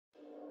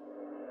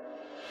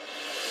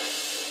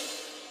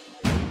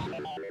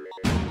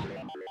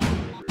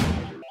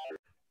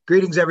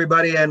Greetings,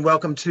 everybody, and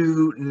welcome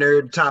to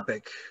Nerd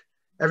Topic.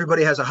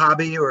 Everybody has a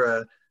hobby or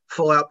a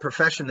full-out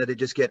profession that they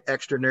just get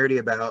extra nerdy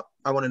about.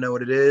 I want to know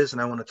what it is, and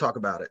I want to talk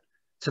about it.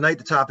 Tonight,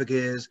 the topic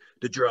is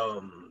the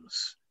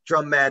drums,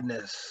 drum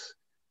madness.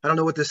 I don't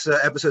know what this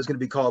episode is going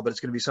to be called, but it's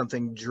going to be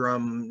something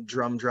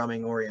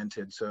drumming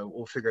oriented, so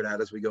we'll figure it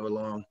out as we go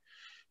along.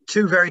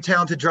 Two very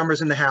talented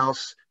drummers in the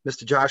house,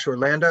 Mr. Josh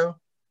Orlando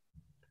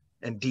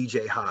and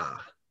DjHa.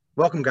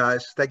 Welcome,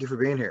 guys. Thank you for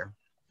being here.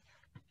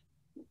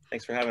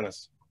 Thanks for having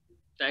us.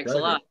 Thanks a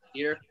lot,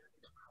 Peter.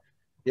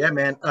 Yeah,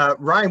 man.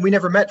 Ryan, we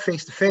never met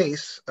face to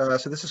face,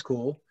 so this is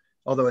cool.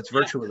 Although it's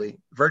virtually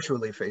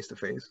face to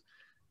face.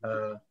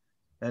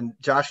 And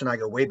Josh and I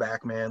go way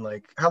back, man.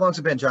 Like, how long's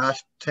it been,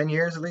 Josh? 10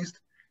 years at least?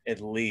 At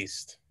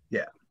least.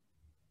 Yeah,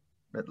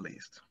 at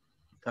least.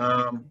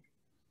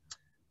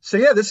 So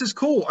yeah, this is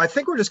cool. I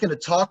think we're just going to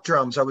talk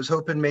drums. I was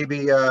hoping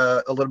maybe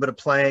a little bit of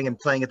playing at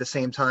the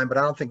same time, but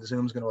I don't think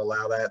Zoom's going to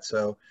allow that.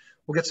 So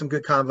we'll get some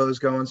good convos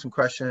going, some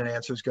question and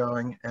answers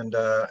going, and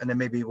then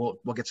maybe we'll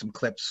get some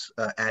clips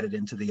added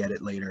into the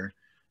edit later.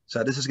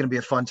 So this is going to be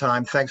a fun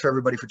time. Thanks for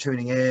everybody for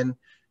tuning in,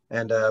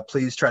 and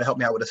please try to help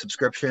me out with a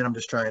subscription. I'm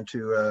just trying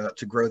to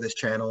grow this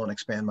channel and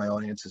expand my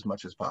audience as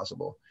much as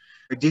possible.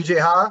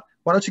 DjHa,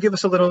 why don't you give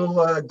us a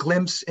little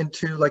glimpse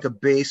into like a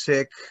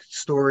basic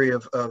story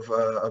of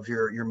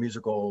your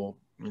musical,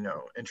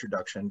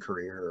 introduction,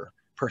 career,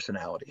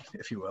 personality,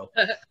 if you will.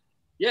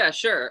 Yeah,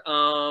 sure.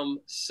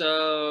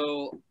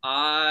 So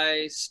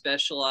I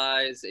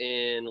specialize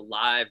in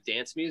live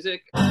dance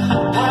music. I'm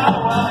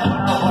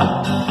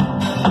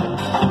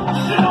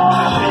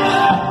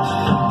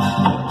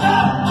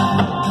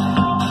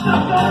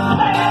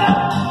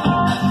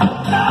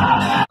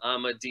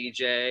a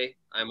DJ.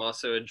 I'm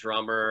also a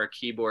drummer,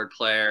 keyboard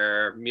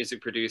player,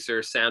 music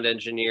producer, sound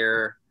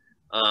engineer.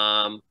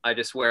 I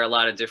just wear a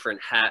lot of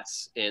different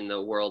hats in the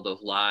world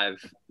of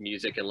live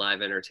music and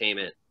live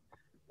entertainment.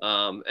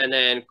 And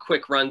then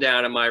quick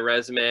rundown of my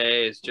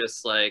resume is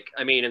just like,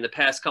 in the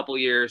past couple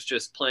of years,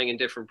 just playing in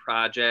different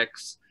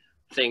projects,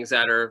 things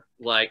that are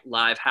like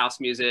live house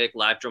music,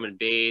 live drum and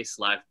bass,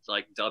 live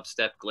like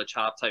dubstep, glitch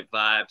hop type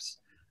vibes,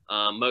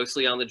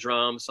 mostly on the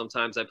drums.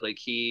 Sometimes I play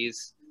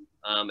keys.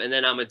 And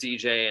then I'm a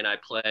DJ and I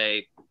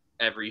play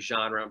every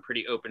genre. I'm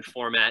pretty open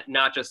format,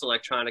 not just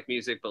electronic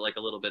music, but like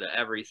a little bit of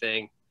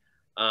everything.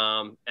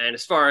 And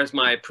as far as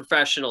my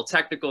professional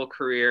technical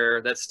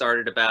career, that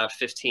started about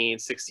 15,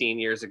 16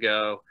 years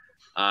ago.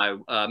 I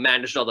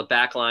managed all the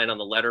backline on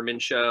the Letterman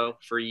show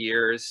for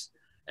years.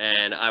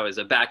 And I was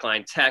a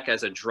backline tech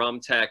as a drum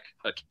tech,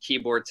 a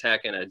keyboard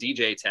tech, and a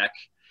DJ tech.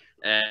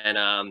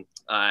 And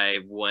I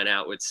went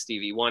out with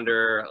Stevie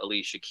Wonder,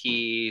 Alicia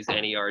Keys,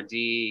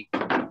 NERD,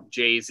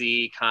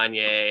 Jay-Z,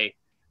 Kanye,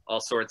 all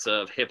sorts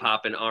of hip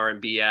hop and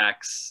R&B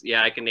acts.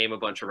 Yeah, I can name a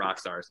bunch of rock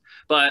stars.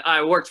 But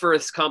I worked for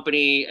this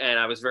company and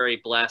I was very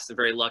blessed and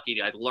very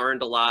lucky. I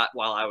learned a lot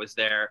while I was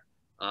there.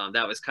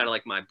 That was kind of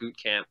like my boot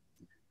camp.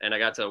 And I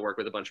got to work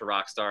with a bunch of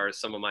rock stars,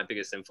 some of my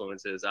biggest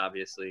influences,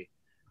 obviously.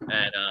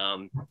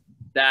 And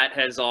that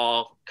has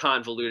all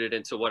convoluted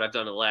into what I've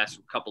done in the last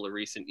couple of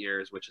recent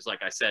years, which is,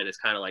 like I said, is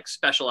kind of like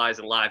specialize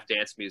in live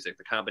dance music,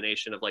 the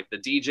combination of like the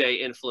DJ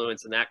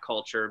influence and that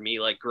culture,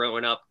 me like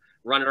growing up,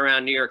 running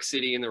around New York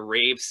City in the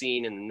rave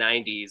scene in the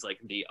 90s, like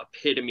the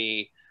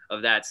epitome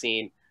of that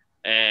scene,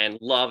 and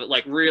love it.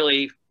 Like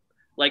really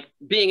like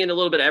being in a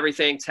little bit of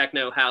everything,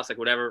 techno, house, like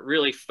whatever,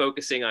 really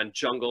focusing on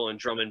jungle and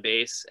drum and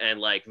bass and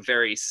like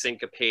very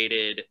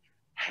syncopated,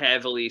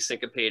 heavily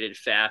syncopated,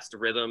 fast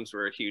rhythms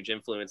were a huge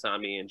influence on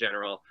me in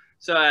general.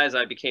 So as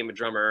I became a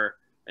drummer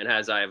and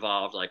as I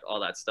evolved, like all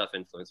that stuff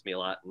influenced me a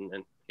lot.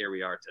 And here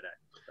we are today.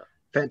 So.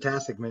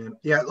 Fantastic, man.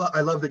 Yeah,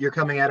 I love that you're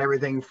coming at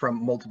everything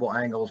from multiple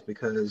angles,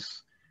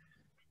 because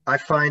I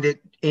find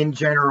it in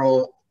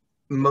general,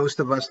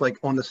 most of us like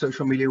on the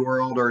social media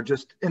world or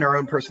just in our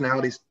own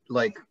personalities,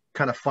 like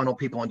kind of funnel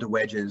people into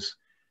wedges.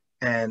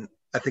 And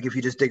I think if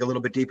you just dig a little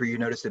bit deeper, you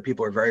notice that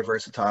people are very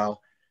versatile.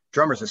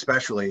 Drummers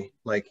especially,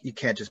 like you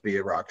can't just be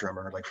a rock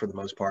drummer, like for the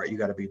most part, you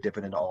got to be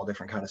dipping into all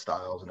different kind of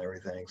styles and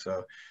everything.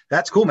 So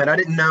that's cool, man. I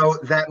didn't know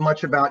that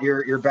much about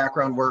your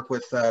background work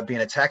with being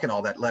a tech and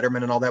all that,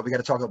 Letterman and all that. We got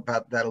to talk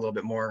about that a little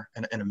bit more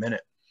in a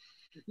minute.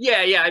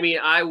 Yeah.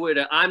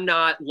 I'm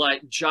not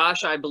like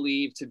Josh, I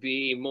believe to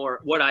be more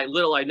what I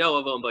know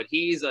of him, but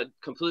he's a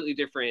completely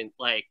different,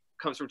 like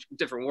comes from a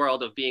different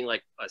world of being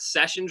like a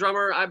session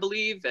drummer, I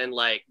believe. And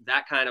like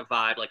that kind of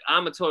vibe, like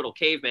I'm a total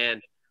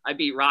caveman. I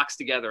beat rocks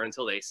together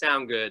until they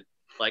sound good.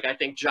 Like, I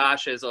think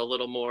Josh is a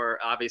little more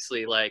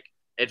obviously like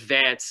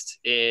advanced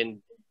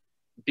in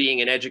being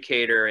an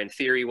educator and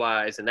theory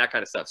wise and that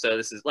kind of stuff. So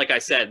this is, like I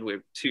said,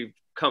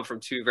 come from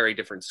two very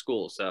different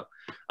schools. So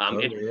I'm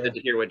interested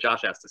to hear what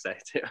Josh has to say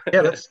too.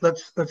 Yeah,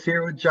 let's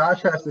hear what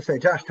Josh has to say.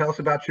 Josh, tell us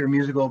about your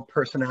musical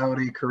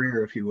personality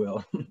career, if you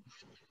will.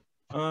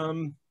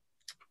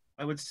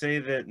 I would say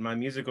that my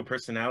musical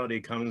personality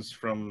comes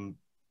from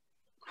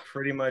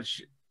pretty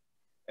much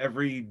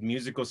every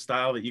musical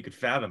style that you could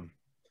fathom.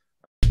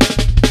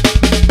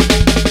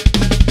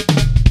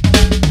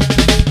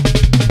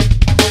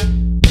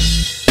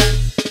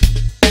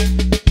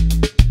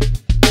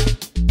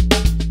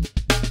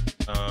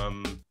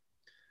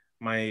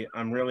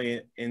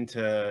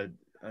 into,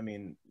 I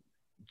mean,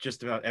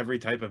 just about every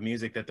type of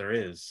music that there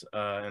is.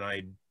 And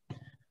I,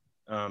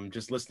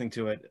 just listening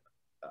to it,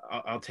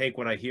 I'll take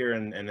what I hear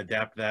and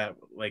adapt that.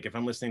 Like if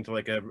I'm listening to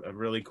like a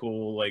really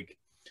cool, like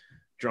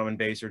drum and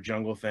bass or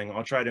jungle thing,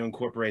 I'll try to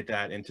incorporate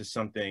that into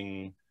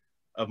something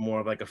of more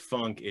of like a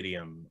funk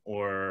idiom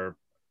or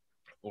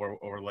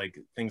like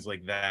things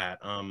like that.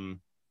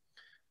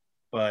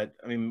 But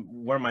I mean,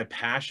 where my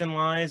passion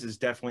lies is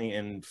definitely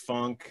in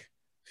funk,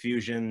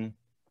 fusion,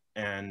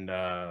 and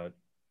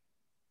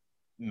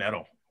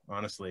metal,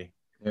 honestly.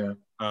 Yeah.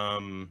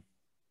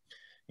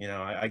 You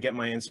know, I get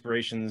my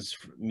inspirations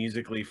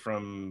musically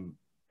from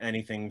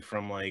anything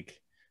from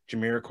like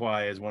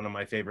Jamiroquai is one of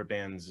my favorite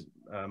bands,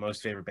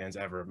 most favorite bands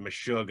ever.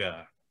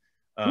 Meshuggah,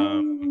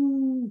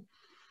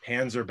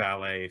 Panzer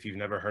Ballet, if you've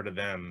never heard of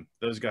them.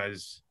 Those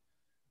guys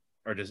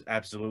are just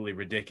absolutely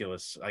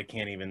ridiculous. I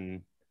can't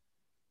even,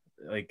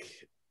 like,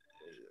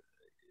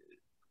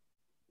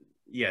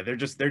 yeah, they're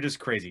just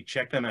crazy.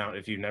 Check them out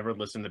if you've never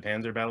listened to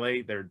Panzer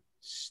Ballet. They're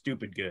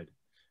stupid good,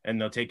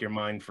 and they'll take your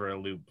mind for a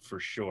loop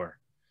for sure.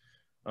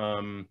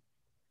 In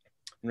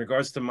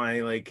regards to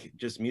my like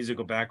just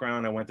musical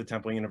background, I went to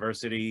Temple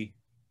University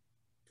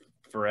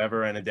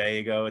forever and a day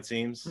ago, it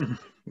seems.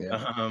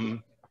 Yeah.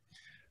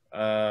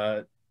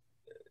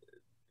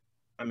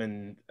 I'm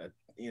in,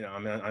 you know,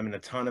 I'm in a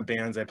ton of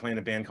bands. I play in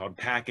a band called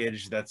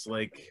Package that's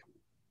like,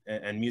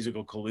 and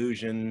Musical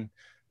Collusion.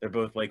 They're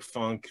both like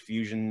funk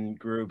fusion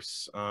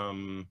groups.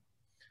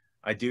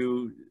 I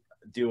do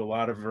a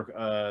lot of,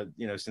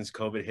 you know, since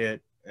COVID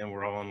hit and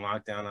we're all in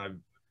lockdown,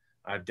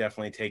 I've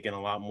definitely taken a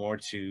lot more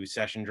to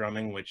session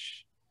drumming,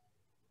 which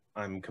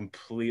I'm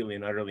completely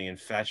and utterly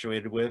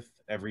infatuated with.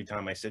 Every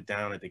time I sit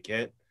down at the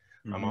kit,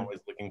 I'm always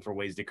looking for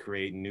ways to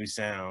create new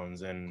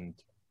sounds and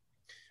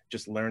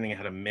just learning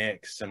how to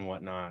mix and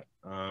whatnot.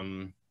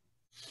 And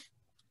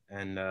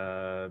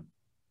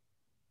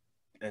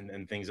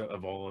things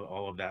of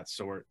all of that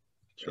sort.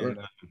 Sure. And,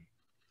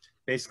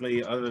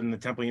 basically, other than the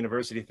Temple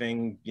University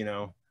thing, you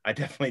know, I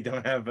definitely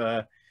don't have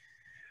a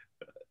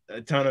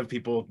ton of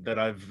people that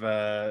I've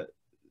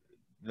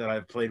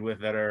played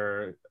with that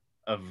are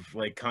of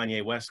like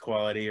Kanye West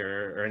quality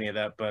or any of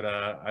that. But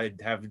I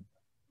have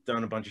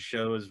done a bunch of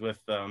shows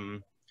with, I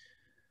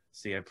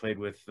played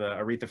with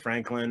Aretha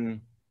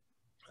Franklin,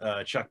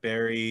 Chuck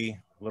Berry,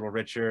 Little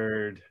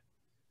Richard.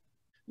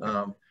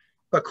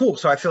 But cool.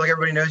 So I feel like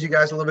everybody knows you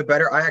guys a little bit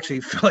better. I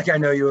actually feel like I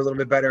know you a little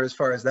bit better as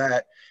far as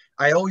that.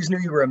 I always knew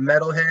you were a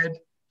metalhead,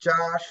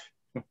 Josh.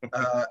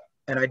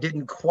 And I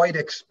didn't quite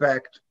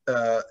expect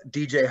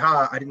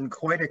DjHa. I didn't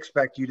quite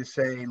expect you to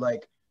say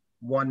like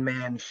one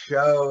man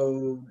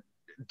show,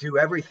 do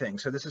everything.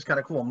 So this is kind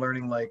of cool. I'm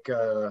learning like.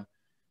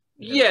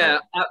 Yeah.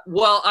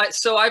 Well, I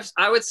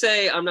would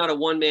say I'm not a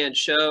one man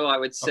show. I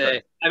would say,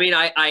 okay. I mean,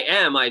 I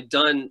am.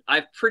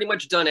 I've pretty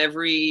much done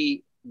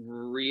every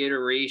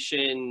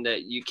reiteration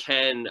that you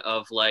can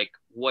of like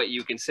what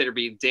you consider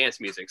be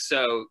dance music.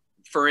 So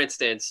for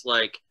instance,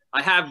 like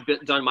I have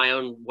done my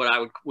own, what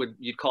I would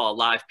you'd call a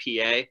live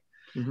PA,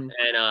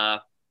 and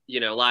you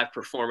know, live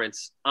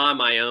performance on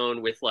my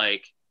own with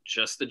like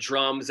just the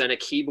drums and a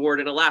keyboard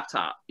and a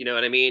laptop, you know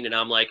what I mean? And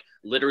I'm like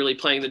literally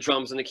playing the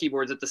drums and the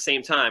keyboards at the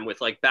same time with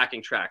like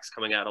backing tracks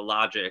coming out of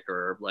Logic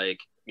or like,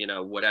 you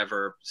know,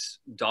 whatever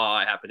DAW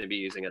I happen to be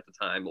using at the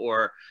time.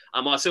 Or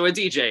I'm also a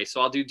DJ,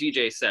 so I'll do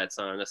DJ sets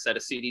on a set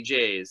of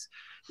CDJs,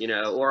 you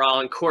know, or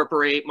I'll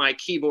incorporate my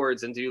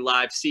keyboards and do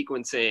live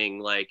sequencing,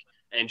 like,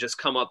 and just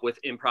come up with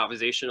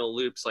improvisational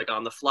loops like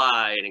on the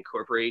fly and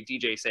incorporate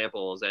DJ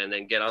samples and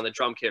then get on the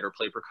drum kit or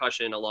play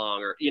percussion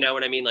along, or, you know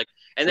what I mean? Like,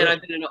 and then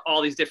I've been in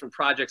all these different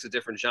projects of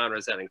different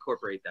genres that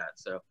incorporate that.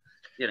 So,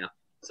 you know.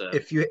 So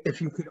if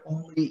you could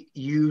only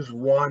use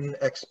one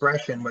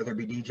expression, whether it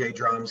be DJ,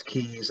 drums,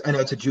 keys, I know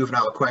it's a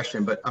juvenile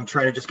question, but I'm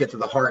trying to just get to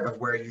the heart of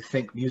where you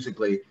think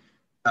musically,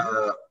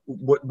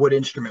 what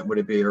instrument would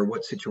it be, or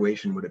what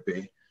situation would it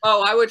be?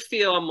 Oh, I would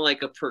feel I'm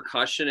like a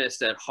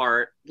percussionist at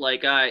heart.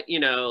 Like you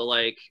know,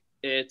 like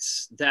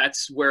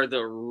that's where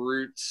the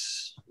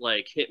roots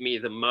like hit me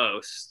the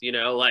most, you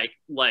know, like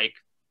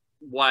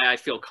why I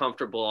feel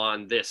comfortable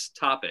on this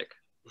topic.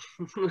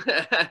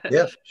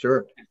 Yeah,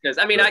 sure. Because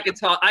I mean,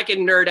 sure. I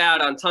can nerd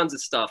out on tons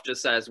of stuff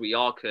just as we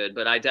all could,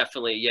 but I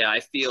definitely, yeah, I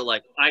feel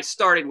like I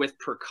started with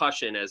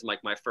percussion as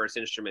like my first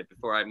instrument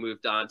before I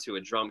moved on to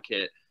a drum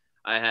kit.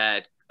 I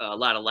had a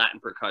lot of Latin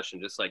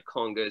percussion, just like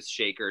congas,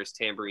 shakers,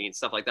 tambourines,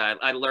 stuff like that.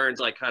 I learned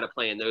like kind of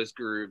playing those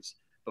grooves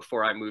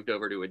before I moved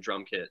over to a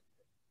drum kit.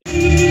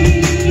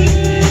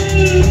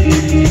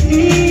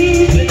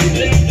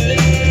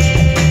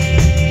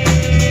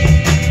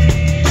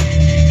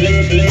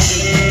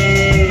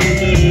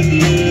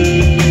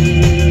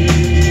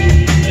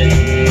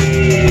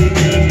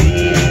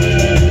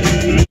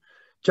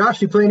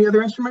 Josh, you play any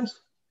other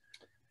instruments?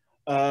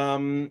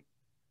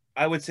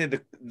 I would say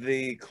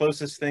the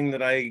closest thing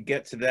that I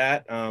get to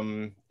that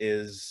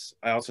is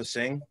I also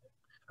sing.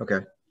 Okay.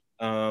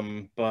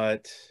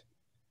 But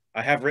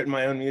I have written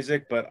my own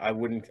music, but I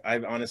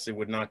honestly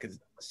would not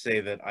say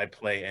that I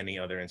play any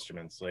other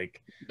instruments.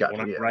 Like when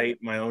I write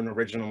my own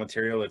original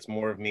material, it's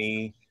more of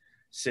me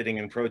sitting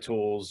in Pro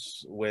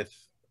Tools with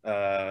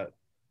my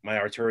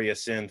Arturia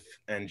synth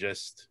and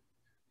just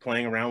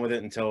playing around with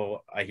it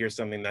until I hear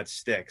something that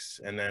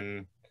sticks. And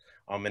then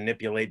I'll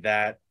manipulate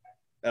that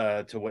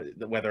to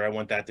whether I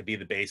want that to be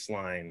the bass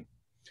line.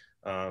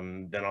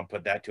 Then I'll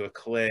put that to a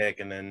click,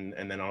 and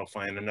then I'll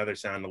find another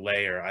sound to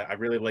layer. I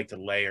really like to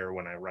layer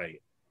when I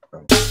write.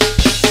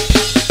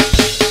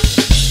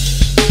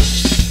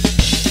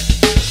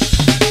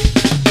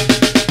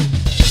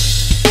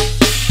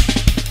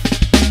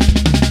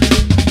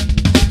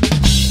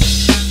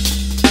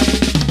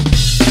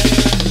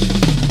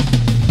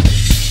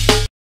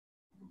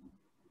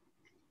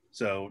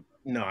 So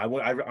no,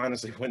 I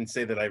honestly wouldn't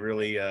say that I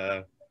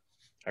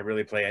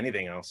really play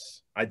anything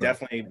else. I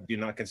definitely do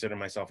not consider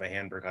myself a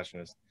hand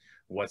percussionist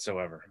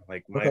whatsoever.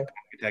 Like my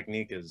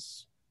technique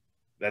is,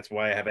 that's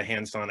why I have a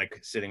hand sonic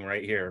sitting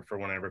right here for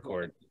when I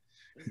record.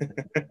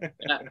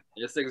 Yeah,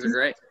 those things are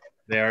great.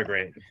 They are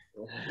great.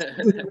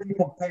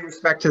 Pay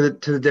respect to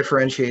the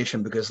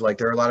differentiation, because like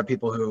there are a lot of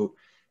people who,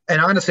 and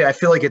honestly, I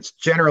feel like it's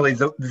generally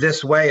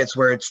this way. It's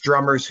where it's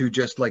drummers who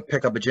just like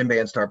pick up a djembe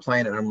and start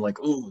playing it. And I'm like,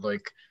 ooh,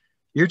 like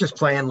you're just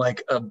playing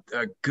like a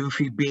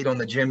goofy beat on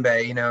the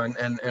djembe, you know,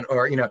 and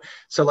or, you know,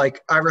 so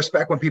like I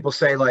respect when people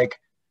say like,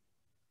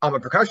 I'm a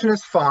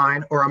percussionist,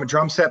 fine, or I'm a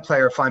drum set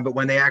player, fine. But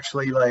when they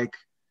actually like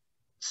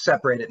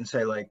separate it and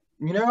say like,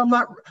 you know, I'm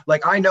not,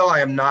 like, I know I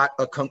am not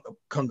a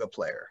conga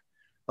player.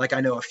 Like I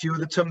know a few of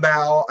the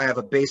tumbao, I have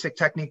a basic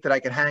technique that I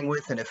can hang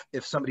with. And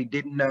if somebody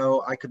didn't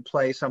know, I could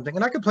play something,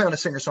 and I could play on a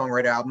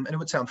singer-songwriter album and it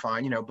would sound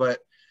fine, you know, but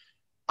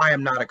I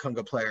am not a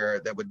conga player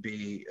that would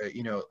be,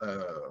 you know,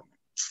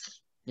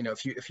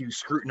 if you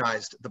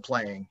scrutinized the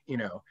playing, you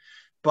know.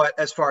 But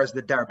as far as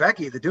the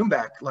darbeki, the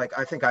doumbek, like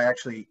I think I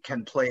actually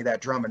can play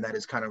that drum, and that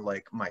is kind of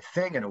like my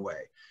thing in a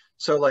way.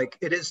 So like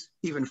it is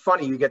even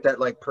funny, you get that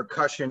like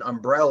percussion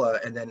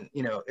umbrella, and then,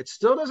 you know, it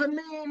still doesn't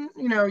mean,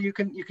 you know, you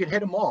can hit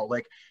them all.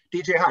 Like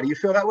DjHa, do you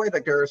feel that way?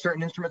 Like there are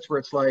certain instruments where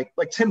it's like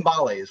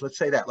timbales, let's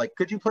say that. Like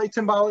could you play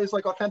timbales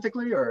like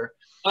authentically, or?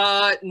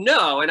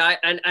 No,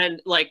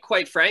 and like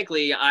quite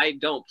frankly, I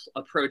don't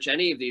approach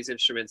any of these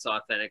instruments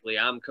authentically.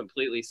 I'm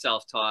completely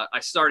self-taught. I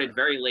started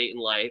very late in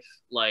life.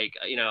 Like,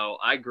 you know,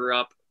 I grew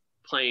up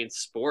playing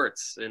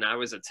sports, and I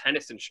was a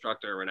tennis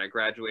instructor when I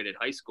graduated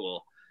high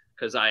school,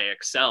 because I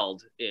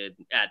excelled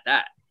at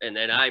that. And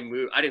then I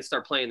didn't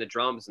start playing the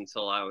drums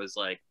until I was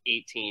like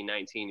 18,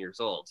 19 years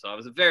old. So I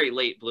was a very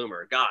late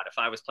bloomer. God, if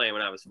I was playing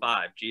when I was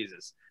 5,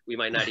 Jesus, we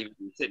might not even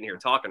be sitting here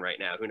talking right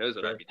now. Who knows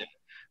what I'd be doing.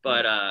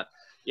 But,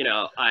 you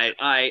know,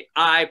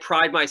 I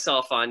pride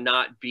myself on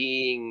not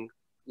being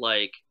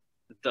like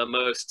the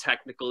most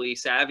technically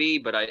savvy,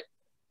 but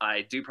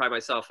I do pride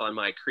myself on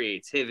my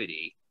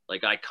creativity.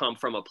 Like I come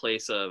from a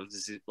place of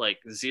like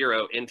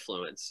zero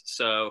influence.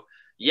 So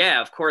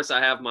yeah, of course I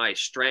have my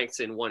strengths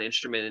in one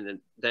instrument and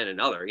then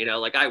another, you know,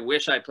 like I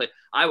wish I played,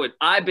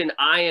 I've been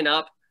eyeing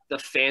up the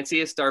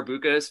fanciest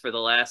darbukas for the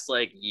last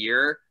like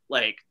year,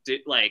 like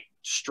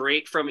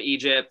straight from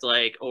Egypt,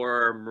 like,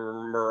 or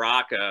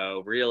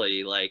Morocco,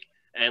 really, like,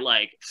 and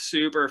like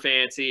super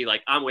fancy.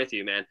 Like I'm with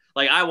you, man.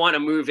 Like I want to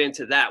move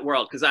into that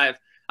world, because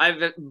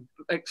I've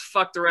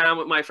fucked around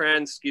with my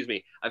friends, excuse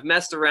me. I've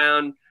messed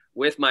around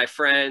with my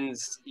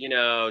friends, you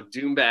know,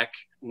 doumbek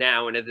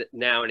now and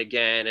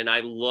again, and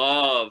I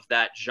love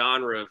that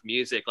genre of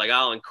music. Like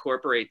I'll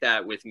incorporate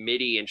that with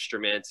MIDI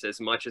instruments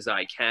as much as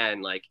I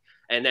can, like,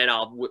 and then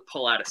I'll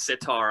pull out a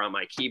sitar on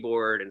my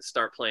keyboard and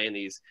start playing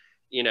these,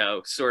 you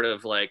know, sort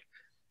of like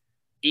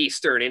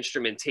Eastern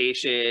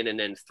instrumentation, and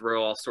then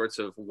throw all sorts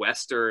of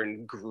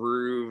Western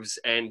grooves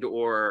and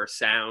or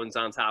sounds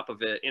on top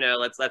of it. You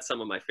know, that's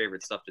some of my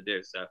favorite stuff to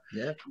do. So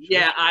yeah,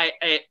 yeah,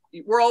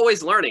 we're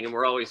always learning and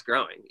we're always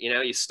growing. You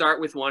know, you start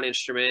with one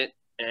instrument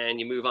and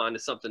you move on to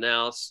something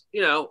else,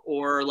 you know,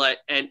 or like,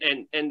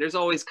 and there's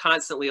always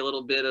constantly a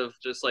little bit of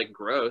just like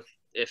growth.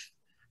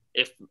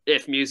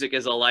 If music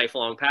is a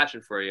lifelong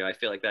passion for you, I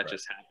feel like that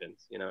just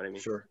happens. You know what I mean?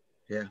 Sure.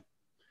 Yeah.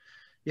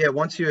 Yeah.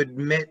 Once you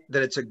admit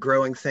that it's a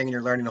growing thing and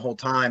you're learning the whole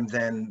time,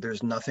 then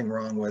there's nothing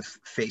wrong with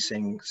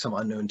facing some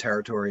unknown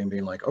territory and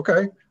being like,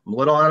 okay, I'm a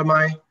little out of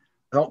I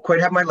don't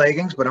quite have my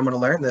leggings, but I'm going to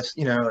learn this,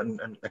 you know,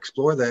 and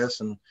explore this.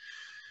 And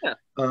yeah.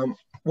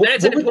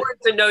 It's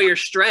important to know your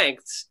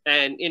strengths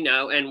and, you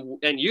know, and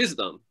use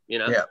them, you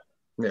know? Yeah.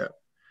 Yeah.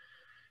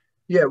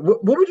 Yeah.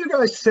 What would you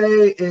guys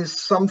say is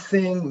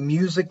something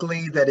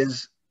musically that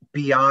is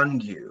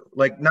beyond you?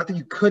 Like, not that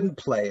you couldn't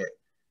play it,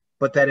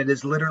 but that it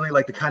is literally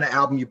like the kind of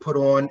album you put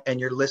on and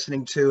you're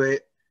listening to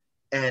it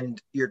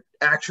and you're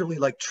actually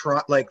like,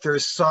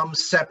 there's some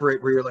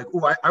separate where you're like,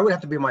 oh, I would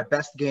have to be my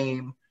best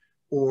game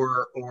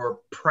or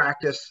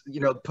practice, you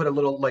know, put a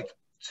little like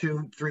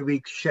 2-3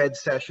 week shed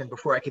session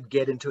before I could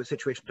get into a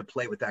situation to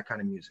play with that kind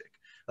of music.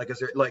 Like, is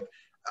there like,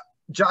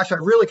 Josh, I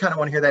really kind of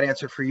want to hear that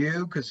answer for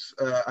you, because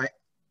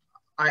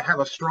I have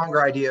a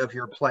stronger idea of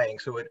your playing.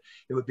 So it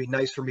would be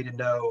nice for me to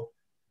know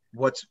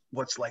what's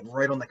like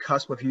right on the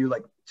cusp of you,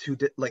 like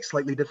like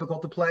slightly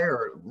difficult to play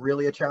or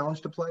really a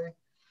challenge to play?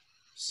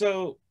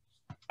 So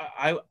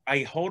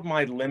I hold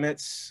my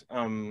limits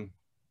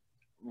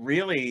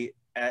really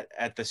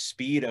at the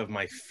speed of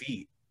my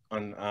feet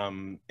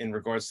on in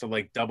regards to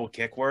like double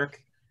kick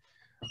work.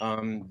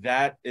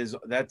 That's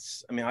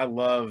I mean, I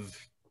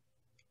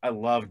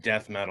love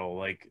death metal,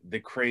 like the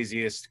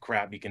craziest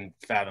crap you can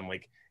fathom.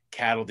 Like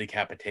Cattle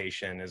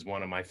Decapitation is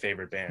one of my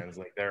favorite bands.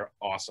 Like they're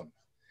awesome,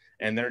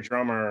 and their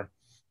drummer,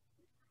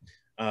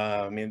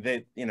 I mean,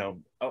 they, you know,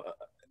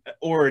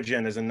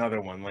 Origin is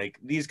another one. Like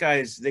these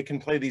guys, they can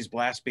play these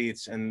blast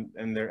beats, and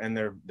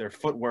their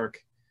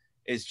footwork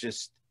is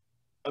just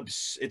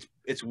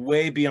it's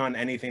way beyond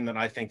anything that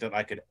I think that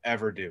I could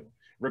ever do.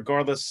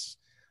 Regardless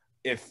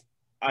if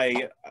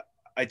I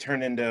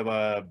turn into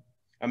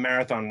a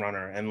marathon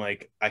runner and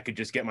like I could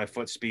just get my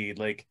foot speed,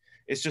 like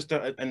it's just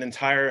an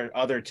entire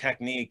other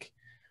technique.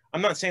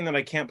 I'm not saying that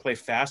I can't play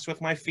fast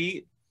with my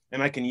feet,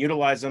 and I can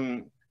utilize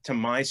them to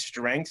my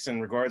strengths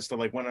in regards to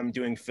like when I'm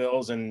doing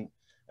fills and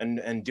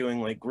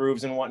doing like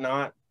grooves and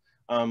whatnot.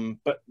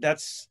 But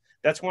that's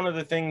one of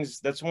the things,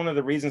 that's one of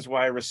the reasons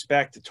why I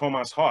respect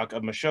Thomas Hawk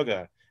of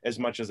Meshuggah as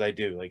much as I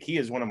do. Like he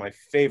is one of my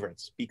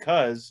favorites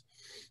because,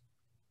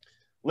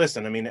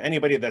 listen, I mean,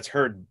 anybody that's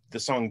heard the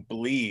song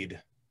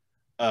Bleed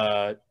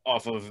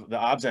off of the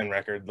Obzen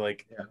record,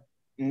 like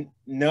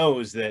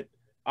knows that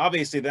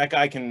obviously that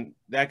guy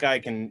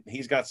can,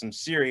 he's got some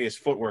serious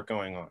footwork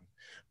going on.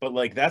 But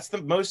like, that's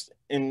the most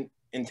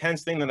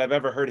intense thing that I've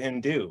ever heard him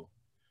do.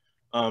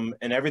 And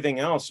everything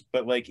else,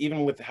 but like,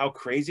 even with how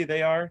crazy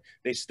they are,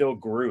 they still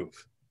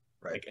groove.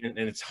 Right. Like, and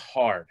it's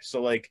hard.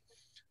 So like,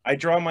 I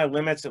draw my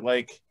limits at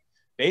like,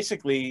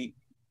 basically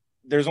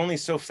there's only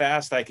so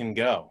fast I can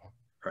go.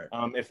 Right.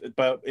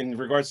 But in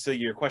regards to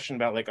your question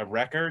about like a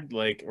record,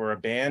 like, or a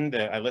band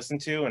that I listen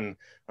to, and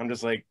I'm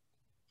just like,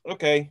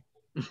 okay.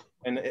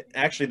 And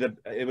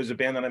it was a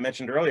band that I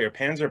mentioned earlier,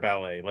 Panzer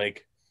Ballet.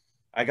 Like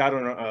I got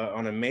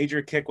on a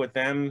major kick with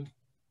them.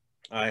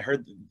 I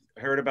heard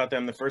about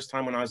them the first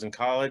time when I was in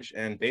college,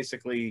 and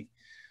basically,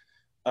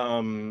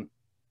 you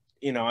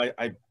know,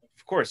 I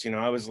of course, you know,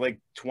 I was like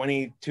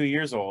 22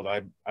 years old.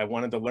 I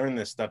wanted to learn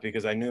this stuff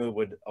because I knew it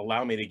would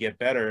allow me to get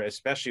better,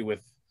 especially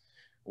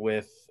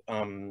with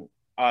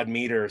odd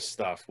meter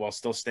stuff while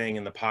still staying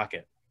in the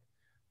pocket.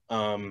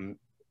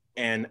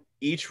 And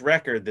each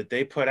record that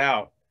they put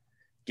out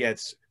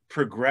gets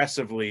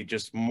progressively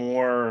just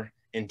more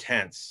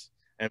intense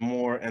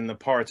and the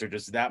parts are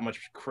just that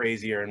much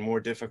crazier and more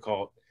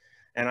difficult.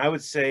 And I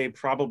would say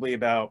probably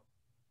about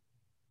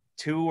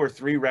 2 or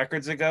 3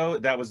 records ago,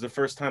 that was the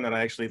first time that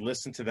I actually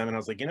listened to them, and I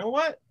was like, you know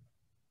what?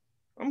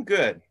 I'm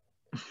good.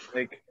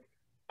 Like,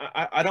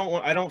 I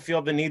don't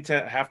feel the need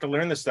to have to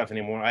learn this stuff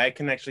anymore. I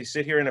can actually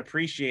sit here and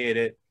appreciate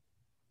it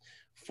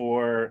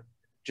for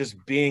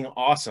just being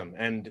awesome.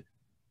 And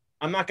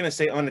I'm not going to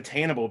say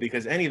unattainable,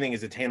 because anything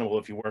is attainable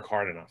if you work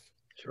hard enough.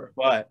 Sure.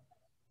 But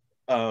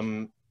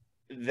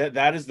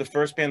that is the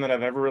first band that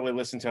I've ever really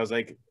listened to. I was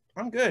like,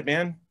 I'm good,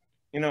 man.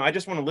 You know, I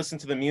just want to listen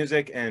to the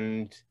music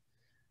and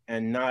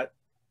not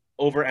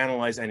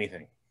overanalyze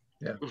anything.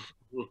 Yeah.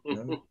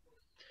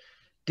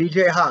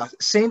 DjHa,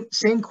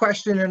 same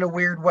question in a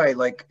weird way.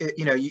 Like,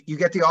 you know, you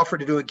get the offer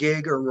to do a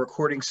gig or a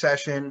recording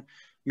session.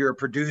 You're a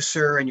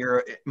producer and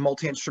you're a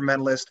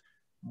multi-instrumentalist.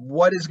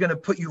 What is going to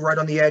put you right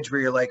on the edge where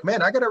you're like,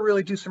 man, I got to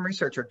really do some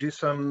research or do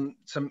some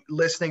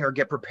listening or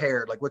get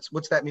prepared? Like,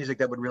 what's that music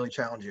that would really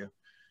challenge you?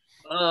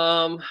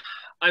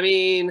 I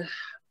mean,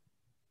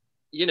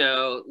 you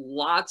know,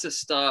 lots of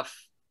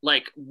stuff.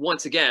 Like,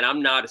 once again,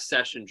 I'm not a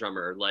session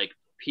drummer. Like,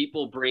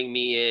 people bring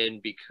me in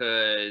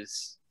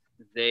because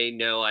they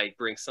know I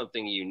bring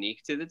something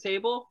unique to the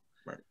table.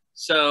 Right.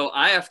 So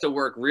I have to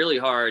work really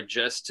hard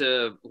just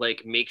to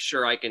like make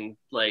sure I can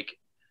like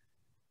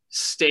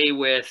stay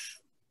with.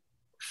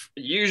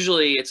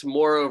 Usually it's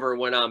moreover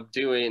when I'm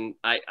doing,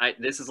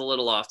 this is a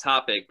little off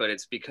topic, but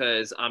it's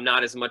because I'm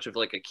not as much of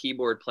like a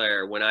keyboard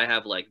player. When I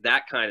have like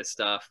that kind of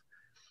stuff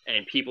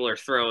and people are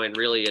throwing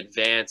really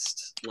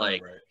advanced,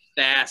 like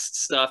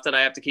fast stuff that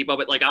I have to keep up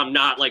with, like I'm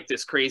not like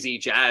this crazy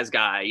jazz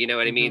guy, you know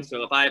what I mean?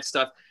 So if I have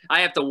stuff,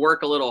 I have to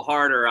work a little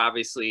harder,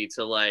 obviously,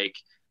 to like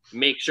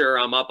make sure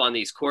I'm up on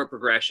these chord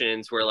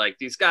progressions, where like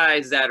these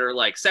guys that are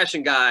like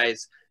session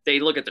guys, they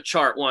look at the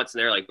chart once and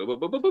they're like, boop,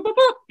 boop, boop, boop, boop,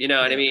 boop, you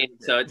know what I mean?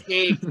 So it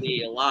takes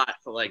me a lot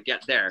to like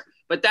get there,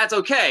 but that's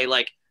okay.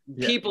 Like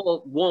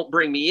people won't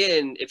bring me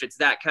in if it's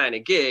that kind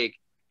of gig,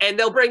 and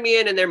they'll bring me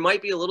in and there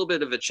might be a little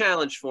bit of a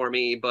challenge for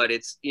me, but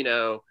it's, you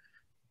know,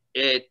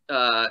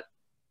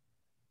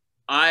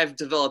 I've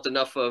developed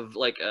enough of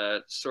like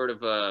a sort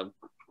of a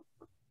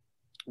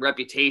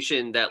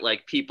reputation that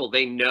like people,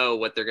 they know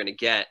what they're going to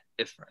get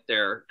if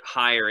they're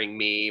hiring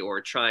me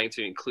or trying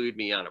to include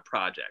me on a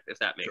project, if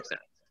that makes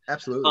sense.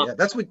 Absolutely.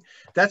 Yeah.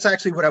 That's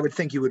actually what I would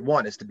think you would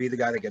want, is to be the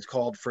guy that gets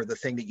called for the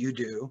thing that you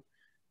do.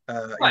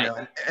 You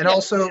know, and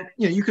also,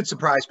 you know, you could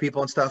surprise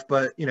people and stuff,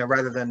 but, you know,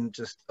 rather than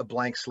just a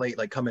blank slate,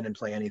 like come in and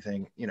play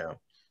anything, you know.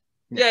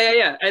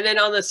 Yeah. And then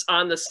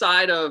on the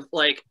side of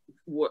like,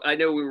 I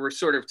know we were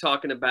sort of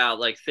talking about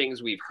like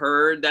things we've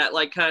heard that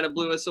like kind of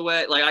blew us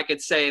away. Like I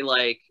could say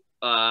like,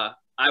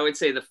 I would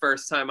say the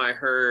first time I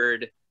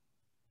heard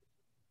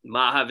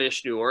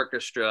Mahavishnu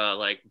Orchestra,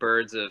 like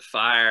Birds of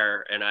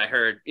Fire, and I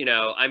heard, you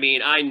know, I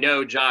mean, I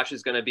know Josh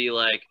is going to be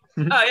like,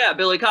 oh yeah,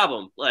 Billy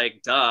Cobham,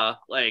 like duh,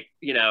 like,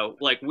 you know,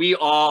 like we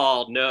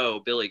all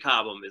know Billy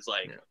Cobham is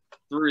like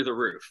through the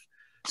roof.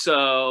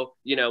 So,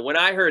 you know, when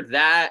I heard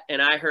that,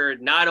 and I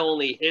heard not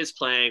only his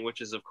playing,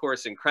 which is of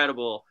course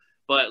incredible,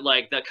 but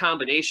like the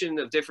combination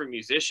of different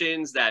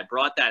musicians that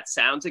brought that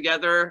sound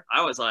together,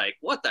 I was like,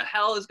 what the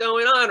hell is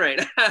going on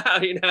right now?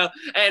 You know,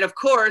 and of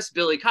course,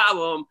 Billy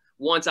Cobham,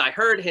 once I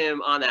heard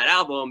him on that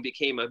album,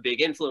 became a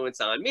big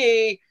influence on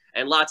me,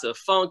 and lots of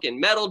funk and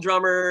metal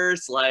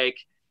drummers. Like,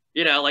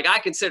 you know, like I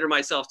consider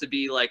myself to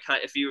be like,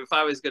 if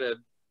I was gonna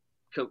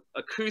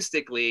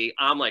acoustically,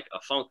 I'm like a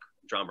funk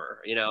drummer.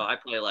 You know, I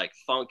play like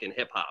funk and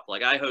hip hop.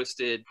 Like I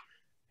hosted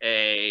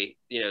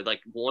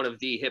like one of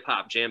the hip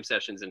hop jam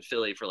sessions in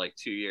Philly for like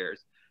 2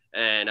 years.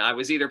 And I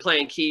was either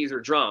playing keys or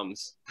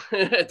drums,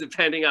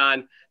 depending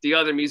on the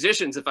other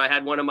musicians. If I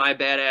had one of my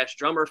badass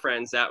drummer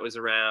friends that was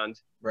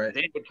around, right,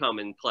 they would come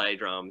and play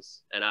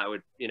drums, and I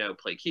would, you know,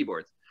 play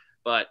keyboards.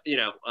 But, you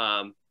know,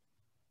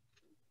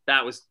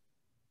 that was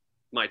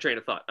my train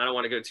of thought. I don't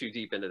want to go too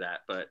deep into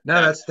that, but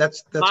no,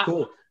 that's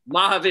cool.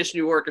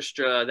 Mahavishnu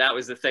Orchestra, that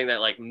was the thing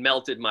that like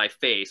melted my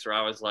face, where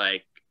I was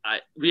like,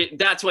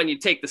 that's when you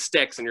take the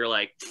sticks and you're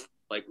like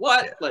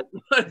what? Yeah. Like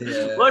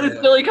what is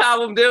Billy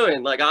Cobham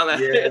doing? Like on that.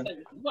 Yeah.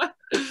 What?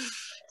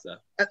 So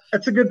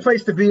that's a good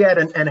place to be at,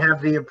 and have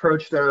the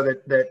approach though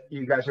that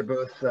you guys are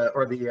both,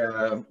 or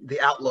the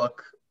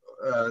outlook,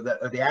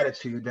 the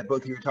attitude that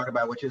both of you are talking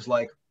about, which is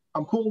like,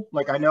 I'm cool.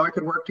 Like I know I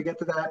could work to get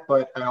to that,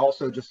 but I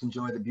also just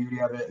enjoy the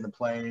beauty of it and the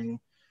playing.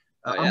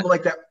 I'm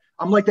like that.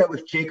 I'm like that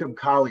with Jacob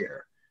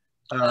Collier.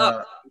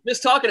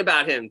 Just talking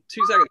about him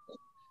 2 seconds.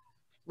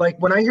 Like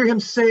when I hear him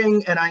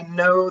sing, and I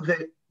know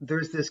that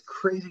there's this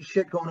crazy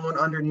shit going on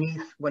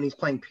underneath when he's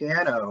playing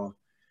piano,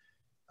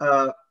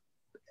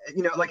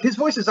 you know, like his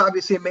voice is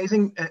obviously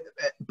amazing,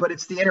 but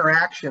it's the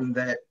interaction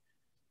that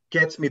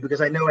gets me,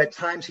 because I know at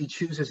times he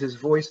chooses his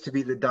voice to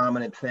be the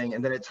dominant thing,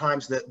 and then at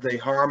times the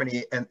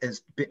harmony and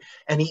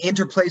he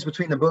interplays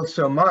between them both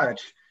so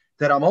much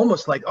that I'm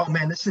almost like, oh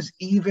man, this is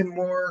even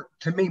more,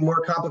 to me,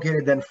 more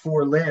complicated than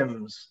Four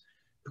Limbs,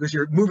 because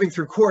you're moving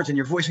through chords and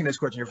you're voicing those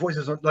chords, and your voice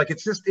is like,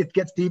 it's just, it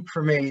gets deep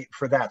for me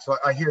for that. So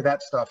I hear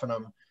that stuff, and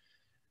I'm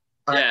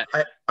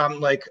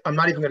like, I'm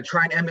not even going to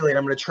try and emulate.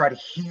 I'm going to try to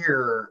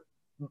hear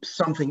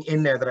something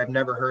in there that I've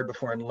never heard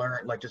before and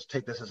learn, like just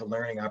take this as a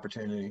learning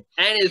opportunity.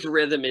 And his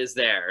rhythm is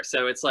there.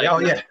 So it's like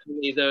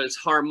those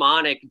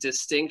harmonic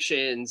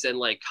distinctions and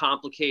like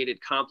complicated,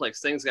 complex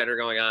things that are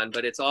going on,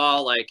 but it's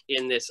all like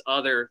in this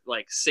other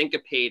like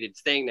syncopated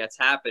thing that's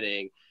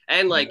happening.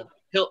 And like,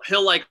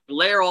 he'll like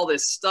layer all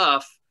this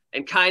stuff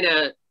and kind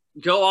of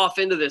go off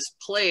into this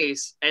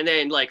place, and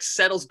then like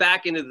settles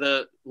back into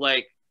the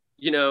like,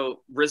 you know,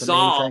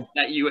 resolve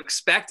that you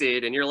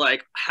expected, and you're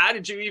like, how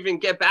did you even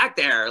get back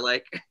there?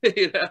 Like,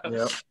 you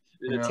know,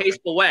 in a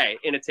tasteful way.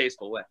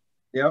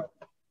 Yep.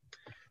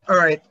 All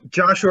right,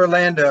 Josh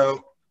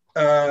Orlando,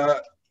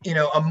 you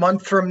know, a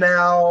month from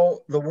now,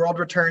 the world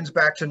returns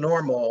back to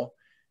normal,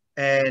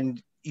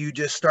 and you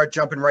just start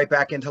jumping right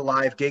back into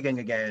live gigging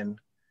again.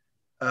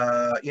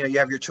 You know, you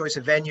have your choice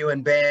of venue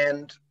and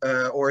band,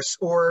 or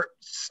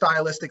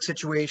stylistic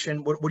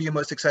situation. What are you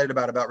most excited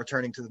about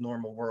returning to the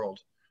normal world?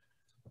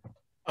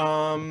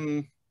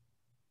 You're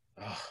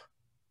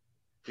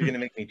gonna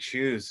make me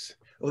choose.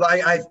 Well,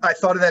 I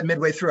thought of that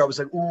midway through. I was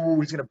like, ooh,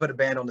 he's gonna put a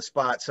band on the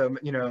spot. So,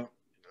 you know,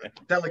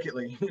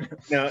 delicately.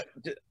 Now,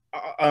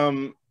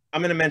 I'm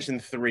gonna mention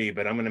 3,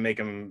 but I'm gonna make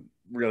them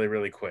really,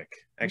 really quick.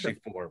 Actually,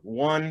 4.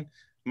 1,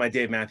 my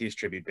Dave Matthews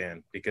tribute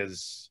band,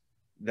 because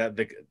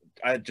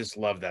I just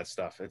love that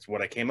stuff. It's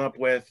what I came up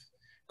with.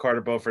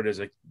 Carter Beauford is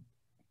an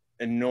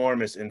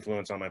enormous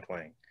influence on my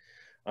playing.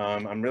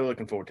 I'm really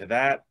looking forward to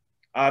that.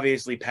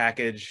 Obviously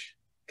Package,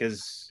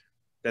 because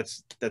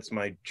that's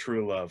my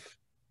true love.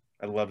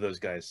 I love those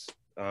guys.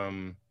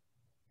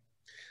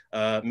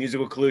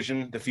 Musical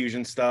Collusion, the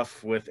fusion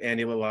stuff with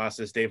Andy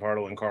Lalassis, Dave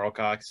Hartle, and Carl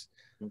Cox.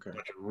 Okay. A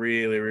bunch of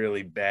really,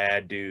 really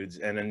bad dudes.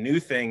 And a new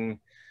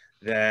thing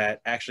that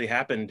actually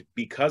happened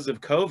because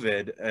of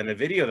COVID, and a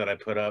video that I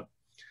put up,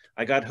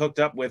 I got hooked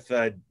up with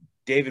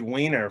David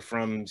Weiner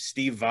from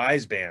Steve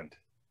Vai's band.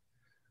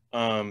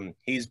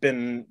 He's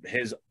been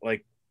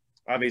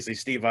obviously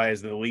Steve Vai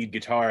is the lead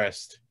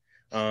guitarist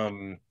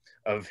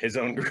of his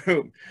own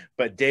group,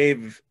 but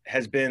Dave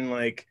has been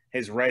like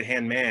his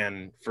right-hand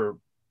man for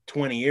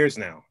 20 years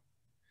now.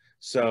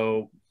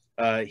 So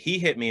he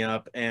hit me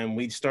up, and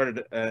we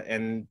started,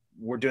 and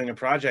we're doing a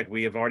project.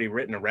 We have already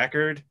written a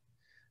record,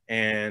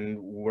 and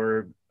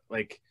we're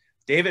like,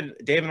 David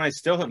and I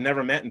still have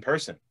never met in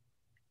person,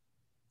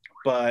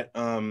 but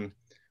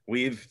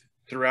we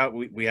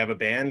have a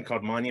band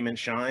called Monument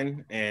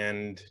Shine,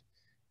 and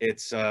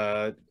it's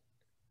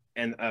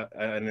and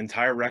an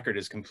entire record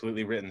is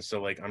completely written. So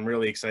like, I'm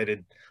really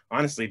excited,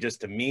 honestly, just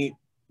to meet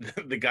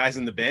the guys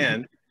in the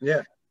band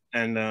Yeah.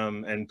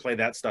 And play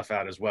that stuff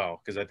out as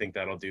well, because I think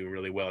that'll do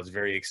really well. It's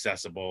very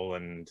accessible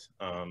and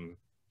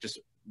just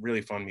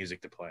really fun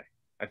music to play.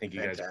 I think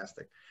you guys.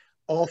 Fantastic.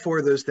 All four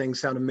of those things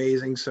sound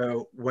amazing.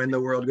 So when the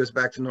world goes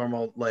back to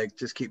normal, like,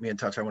 just keep me in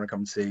touch. I want to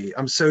come see.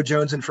 I'm so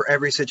jonesing for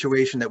every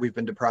situation that we've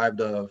been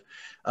deprived of,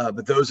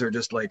 but those are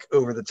just like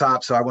over the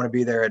top. So I want to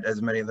be there at as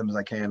many of them as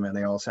I can, man.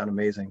 They all sound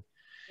amazing.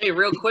 Hey,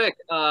 real quick,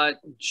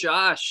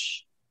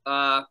 Josh,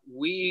 I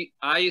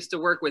used to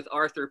work with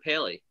Arthur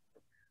Paley.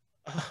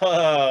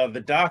 Oh, the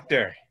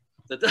doctor.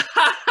 The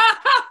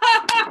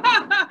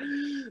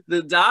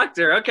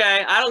doctor.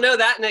 Okay, I don't know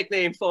that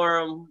nickname for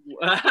him.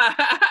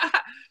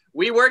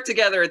 We worked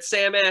together at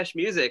Sam Ash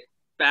Music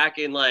back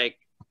in like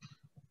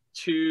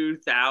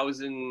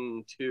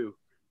 2002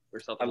 or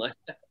something like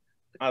that.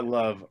 I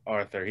love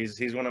Arthur.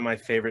 He's one of my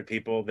favorite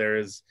people. There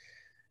is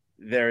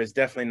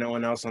definitely no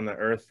one else on the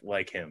earth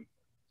like him.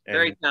 And,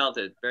 very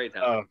talented. Very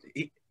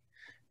talented.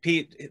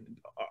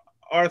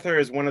 Arthur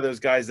is one of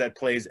those guys that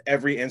plays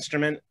every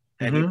instrument,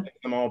 and he plays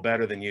them all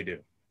better than you do.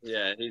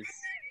 Yeah, he's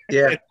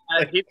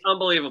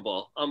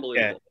unbelievable.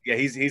 Unbelievable. Yeah,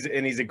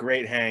 he's a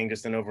great hang,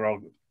 just an overall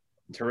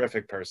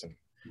terrific person.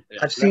 Yeah.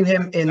 I've seen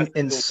him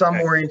in some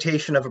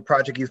orientation of a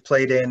project you've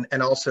played in,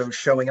 and also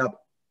showing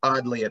up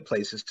oddly at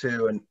places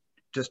too, and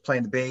just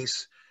playing the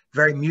bass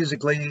very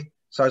musically.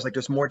 So I was like,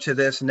 there's more to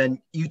this. And then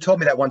you told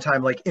me that one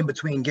time, like in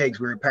between gigs,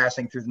 we were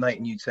passing through the night,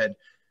 and you said,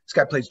 this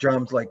guy plays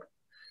drums like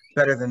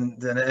better than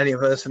any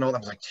of us and all that. I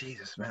was like,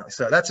 Jesus, man.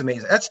 So that's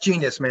amazing. That's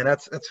genius, man.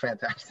 That's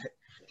fantastic.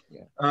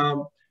 Yeah.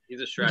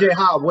 He's a shredder.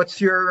 DjHa,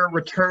 what's your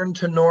return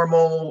to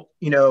normal,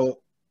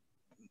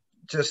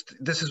 just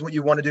this is what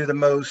you want to do the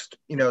most,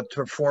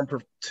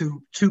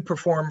 to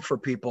perform for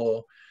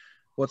people.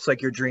 What's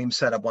like your dream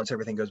setup once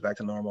everything goes back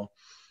to normal?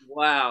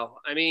 Wow.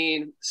 I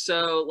mean,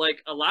 so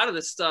like a lot of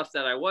the stuff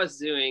that I was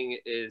doing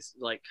is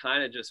like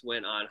kind of just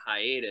went on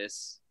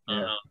hiatus.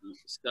 Yeah.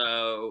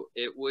 So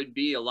it would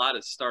be a lot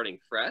of starting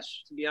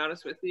fresh, to be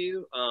honest with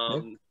you.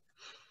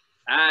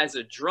 As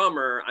a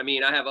drummer, I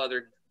mean, I have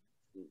other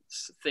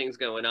things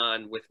going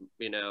on with,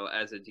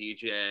 as a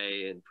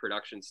DJ and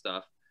production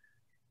stuff.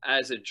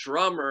 As a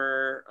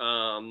drummer,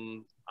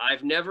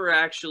 I've never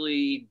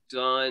actually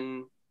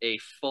done a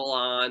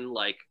full-on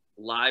like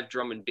live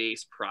drum and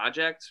bass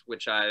project,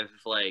 which I've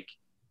like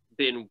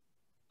been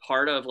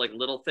part of, like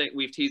little thing.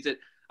 We've teased it.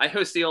 I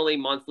host the only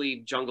monthly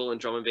jungle and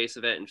drum and bass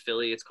event in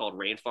Philly. It's called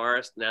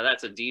Rainforest. Now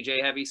that's a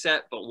DJ heavy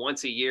set, but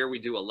once a year we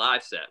do a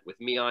live set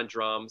with me on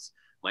drums,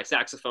 my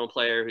saxophone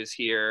player who's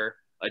here,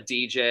 a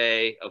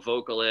DJ, a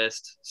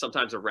vocalist,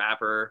 sometimes a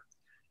rapper.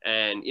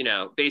 And,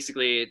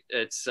 basically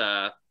it's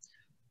that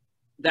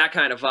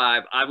kind of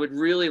vibe. I would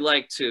really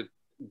like to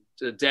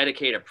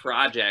dedicate a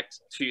project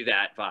to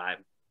that vibe,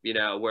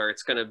 where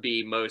it's going to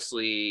be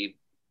mostly,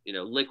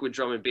 liquid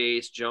drum and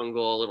bass,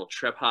 jungle, a little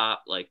trip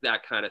hop, like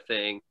that kind of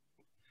thing.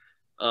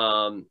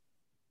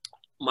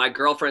 My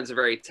girlfriend's a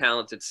very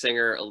talented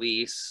singer,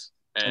 Elise,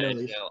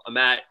 and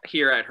I'm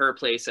here at her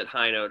place at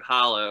High Note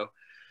Hollow.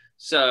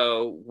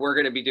 So we're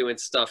going to be doing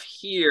stuff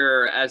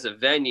here as a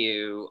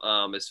venue,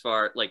 as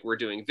far like we're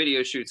doing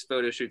video shoots,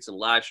 photo shoots, and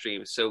live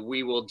streams. So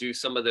we will do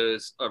some of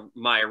those,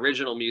 my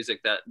original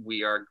music that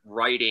we are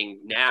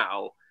writing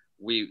now.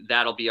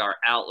 That'll be our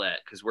outlet,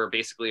 because we're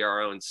basically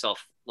our own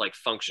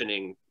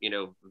functioning,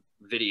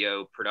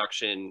 video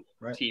production,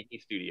 right,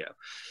 TV studio.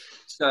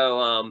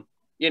 So,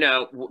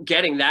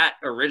 getting that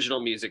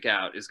original music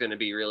out is going to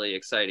be really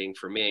exciting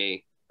for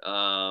me,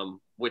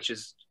 which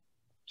is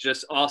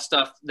just all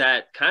stuff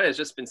that kind of has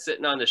just been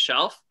sitting on the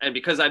shelf. And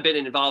because I've been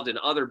involved in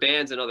other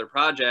bands and other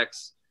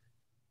projects,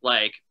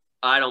 like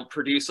I don't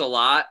produce a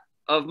lot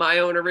of my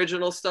own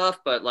original stuff,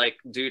 but like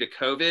due to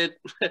COVID,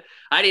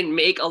 I didn't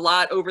make a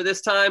lot over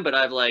this time, but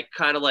I've like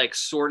kind of like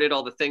sorted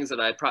all the things that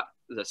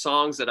the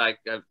songs that I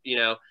have,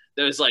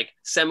 those like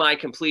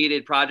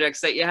semi-completed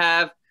projects that you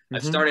have.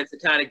 I've started to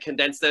kind of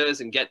condense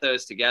those and get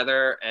those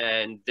together.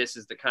 And this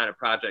is the kind of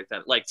project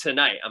that, like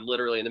tonight, I'm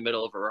literally in the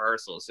middle of a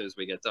rehearsal. As soon as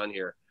we get done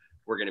here,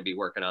 we're going to be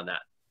working on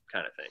that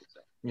kind of thing. So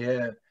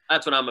yeah,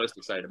 that's what I'm most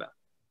excited about.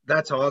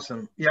 That's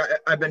awesome. Yeah,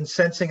 I've been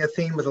sensing a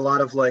theme with a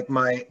lot of like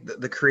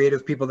the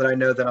creative people that I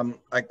know that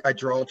I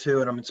draw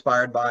to and I'm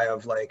inspired by,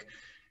 of like,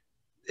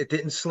 it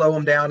didn't slow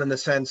them down in the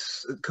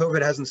sense,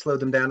 COVID hasn't slowed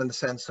them down in the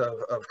sense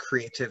of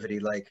creativity.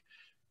 Like,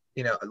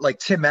 like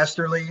Tim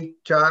Esterly,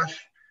 Josh,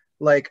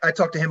 like I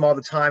talk to him all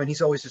the time and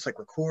he's always just like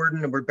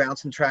recording and we're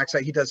bouncing tracks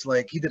out. He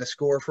did a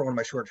score for one of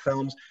my short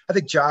films. I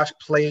think Josh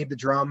played the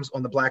drums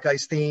on the Black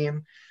Ice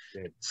theme.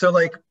 Good. So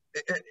like,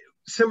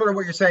 similar to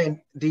what you're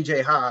saying,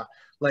 DjHa,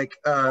 like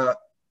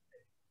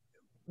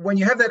when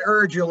you have that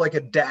urge, you'll like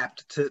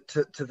adapt to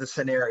the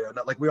scenario.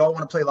 Not like we all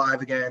want to play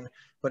live again,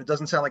 but it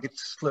doesn't sound like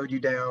it's slowed you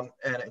down,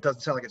 and it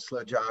doesn't sound like it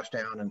slowed Josh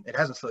down, and it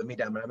hasn't slowed me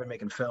down. But I've been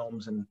making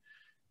films and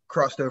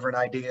crossed over an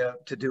idea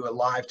to do a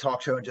live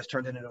talk show and just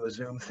turned it into a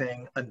Zoom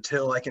thing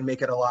until I can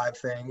make it a live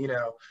thing,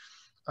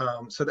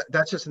 So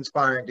that's just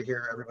inspiring to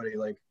hear everybody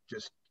like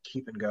just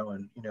keeping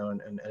going,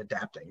 and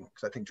adapting,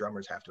 because I think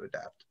drummers have to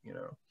adapt,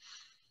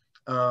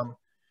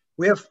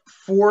 We have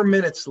 4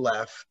 minutes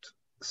left.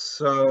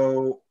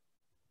 So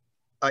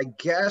I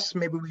guess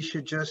maybe we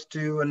should just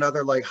do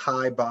another like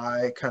hi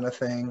bye kind of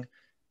thing.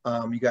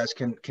 You guys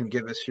can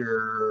give us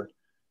your,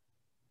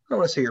 I don't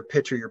want to say your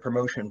pitch or your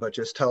promotion, but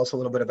just tell us a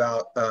little bit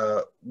about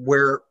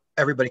where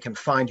everybody can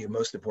find you,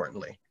 most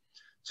importantly.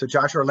 So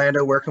Josh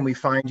Orlando, where can we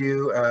find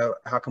you?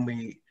 How can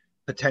we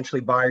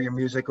potentially buy your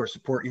music or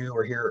support you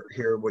or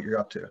hear what you're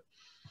up to?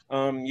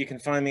 You can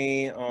find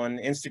me on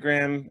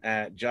Instagram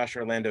at Josh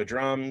Orlando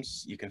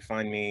Drums. You can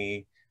find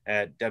me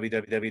at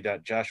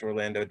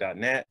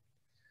www.joshuaorlando.net.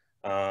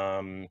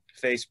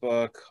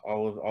 Facebook,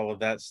 all of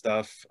that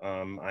stuff.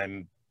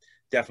 I'm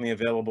definitely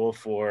available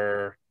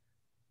for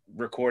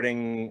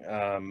recording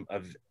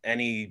of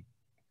any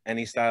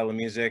style of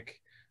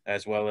music,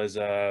 as well as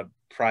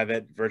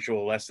private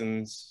virtual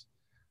lessons.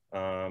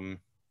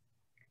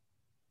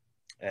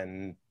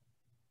 And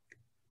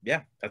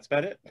yeah, that's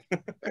about it.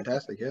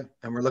 Fantastic, yeah.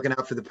 And we're looking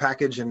out for the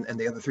package and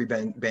the other three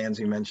bands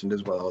you mentioned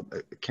as well. I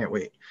can't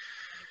wait.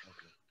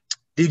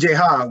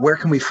 DjHa, where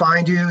can we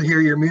find you,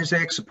 hear your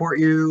music, support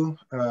you?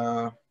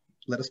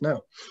 Let us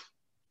know.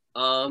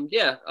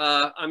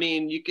 I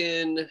mean, you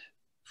can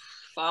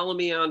follow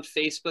me on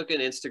Facebook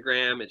and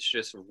Instagram. It's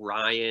just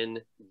Ryan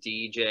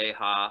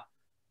DjHa.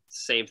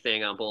 Same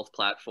thing on both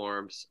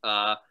platforms.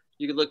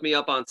 You can look me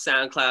up on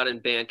SoundCloud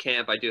and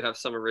Bandcamp. I do have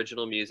some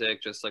original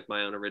music, just like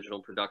my own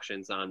original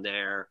productions on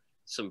there.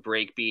 Some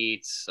break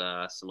beats,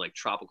 some like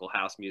tropical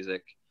house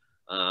music.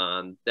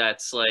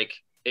 That's like,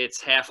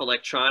 it's half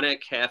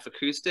electronic, half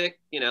acoustic.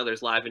 You know,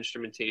 there's live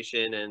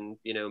instrumentation and,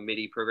 you know,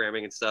 MIDI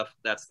programming and stuff.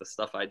 That's the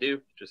stuff I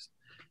do. Just,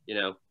 you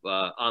know,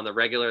 on the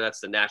regular, that's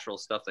the natural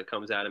stuff that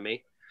comes out of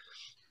me.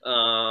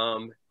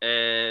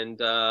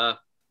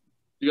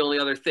 The only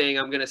other thing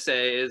I'm going to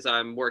say is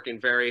I'm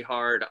working very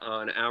hard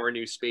on our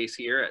new space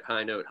here at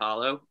High Note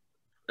Hollow.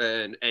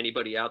 And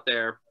anybody out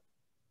there,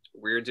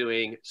 we're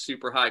doing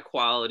super high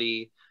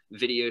quality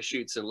video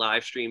shoots and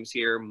live streams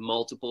here,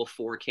 multiple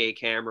 4K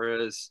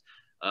cameras.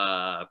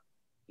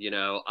 You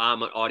know,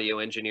 I'm an audio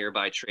engineer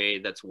by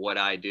trade. That's what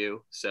I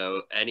do.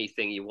 So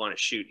anything you want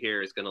to shoot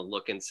here is going to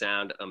look and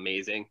sound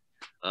amazing.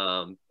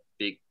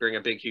 Bring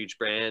a big, huge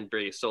brand,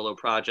 bring a solo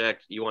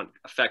project. You want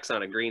effects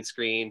on a green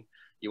screen.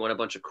 You want a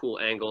bunch of cool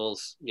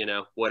angles, you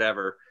know,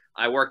 whatever.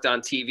 I worked on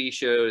TV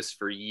shows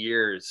for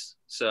years.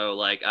 So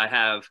like I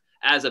have,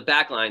 as a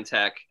backline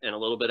tech and a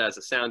little bit as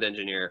a sound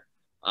engineer,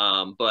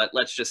 but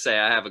let's just say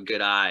I have a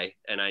good eye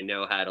and I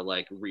know how to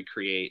like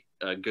recreate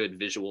a good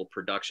visual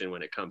production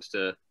when it comes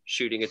to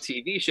shooting a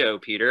TV show,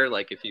 Peter.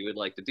 Like if you would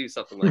like to do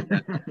something like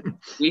that,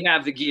 we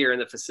have the gear and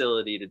the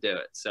facility to do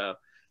it. So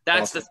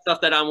that's awesome. The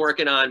stuff that I'm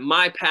working on.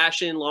 My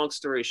passion, long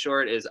story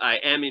short, is I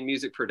am in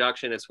music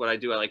production. It's what I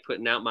do. I like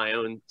putting out my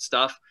own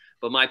stuff,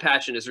 but my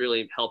passion is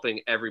really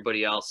helping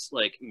everybody else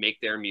like make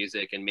their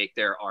music and make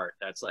their art.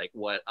 That's like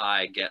what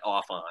I get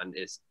off on,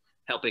 is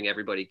helping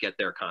everybody get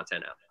their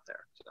content out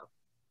there. So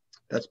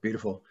that's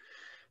beautiful.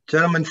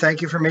 Gentlemen,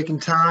 thank you for making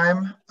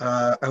time.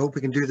 I hope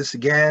we can do this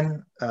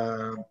again.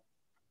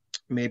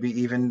 Maybe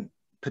even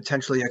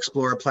potentially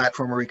explore a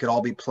platform where we could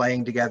all be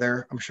playing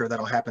together. I'm sure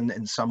that'll happen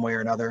in some way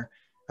or another.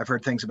 I've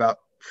heard things about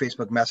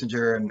Facebook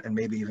Messenger and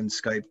maybe even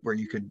Skype where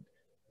you could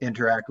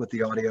interact with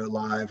the audio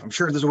live. I'm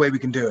sure there's a way we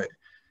can do it.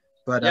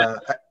 But yeah,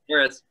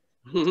 there is.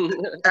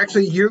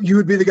 Actually, you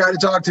would be the guy to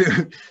talk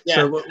to. Yeah.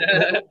 So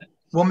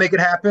we'll make it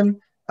happen.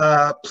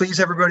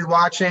 Please, everybody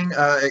watching,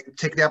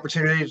 take the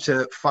opportunity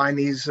to find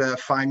these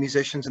fine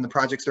musicians and the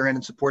projects they're in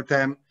and support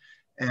them.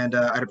 And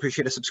I'd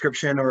appreciate a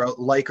subscription or a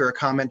like or a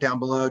comment down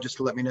below just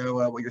to let me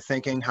know what you're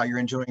thinking, how you're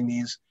enjoying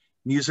these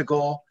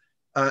musical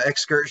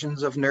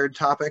excursions of Nerd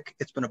Topic.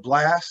 It's been a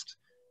blast.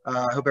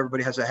 I hope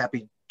everybody has a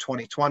happy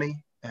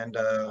 2020, and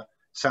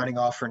signing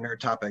off for Nerd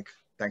Topic.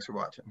 Thanks for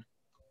watching.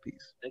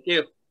 Peace. Thank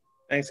you.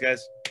 Thanks,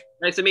 guys.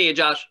 Nice to meet you,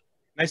 Josh.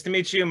 Nice to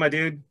meet you, my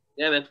dude.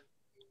 Yeah, man.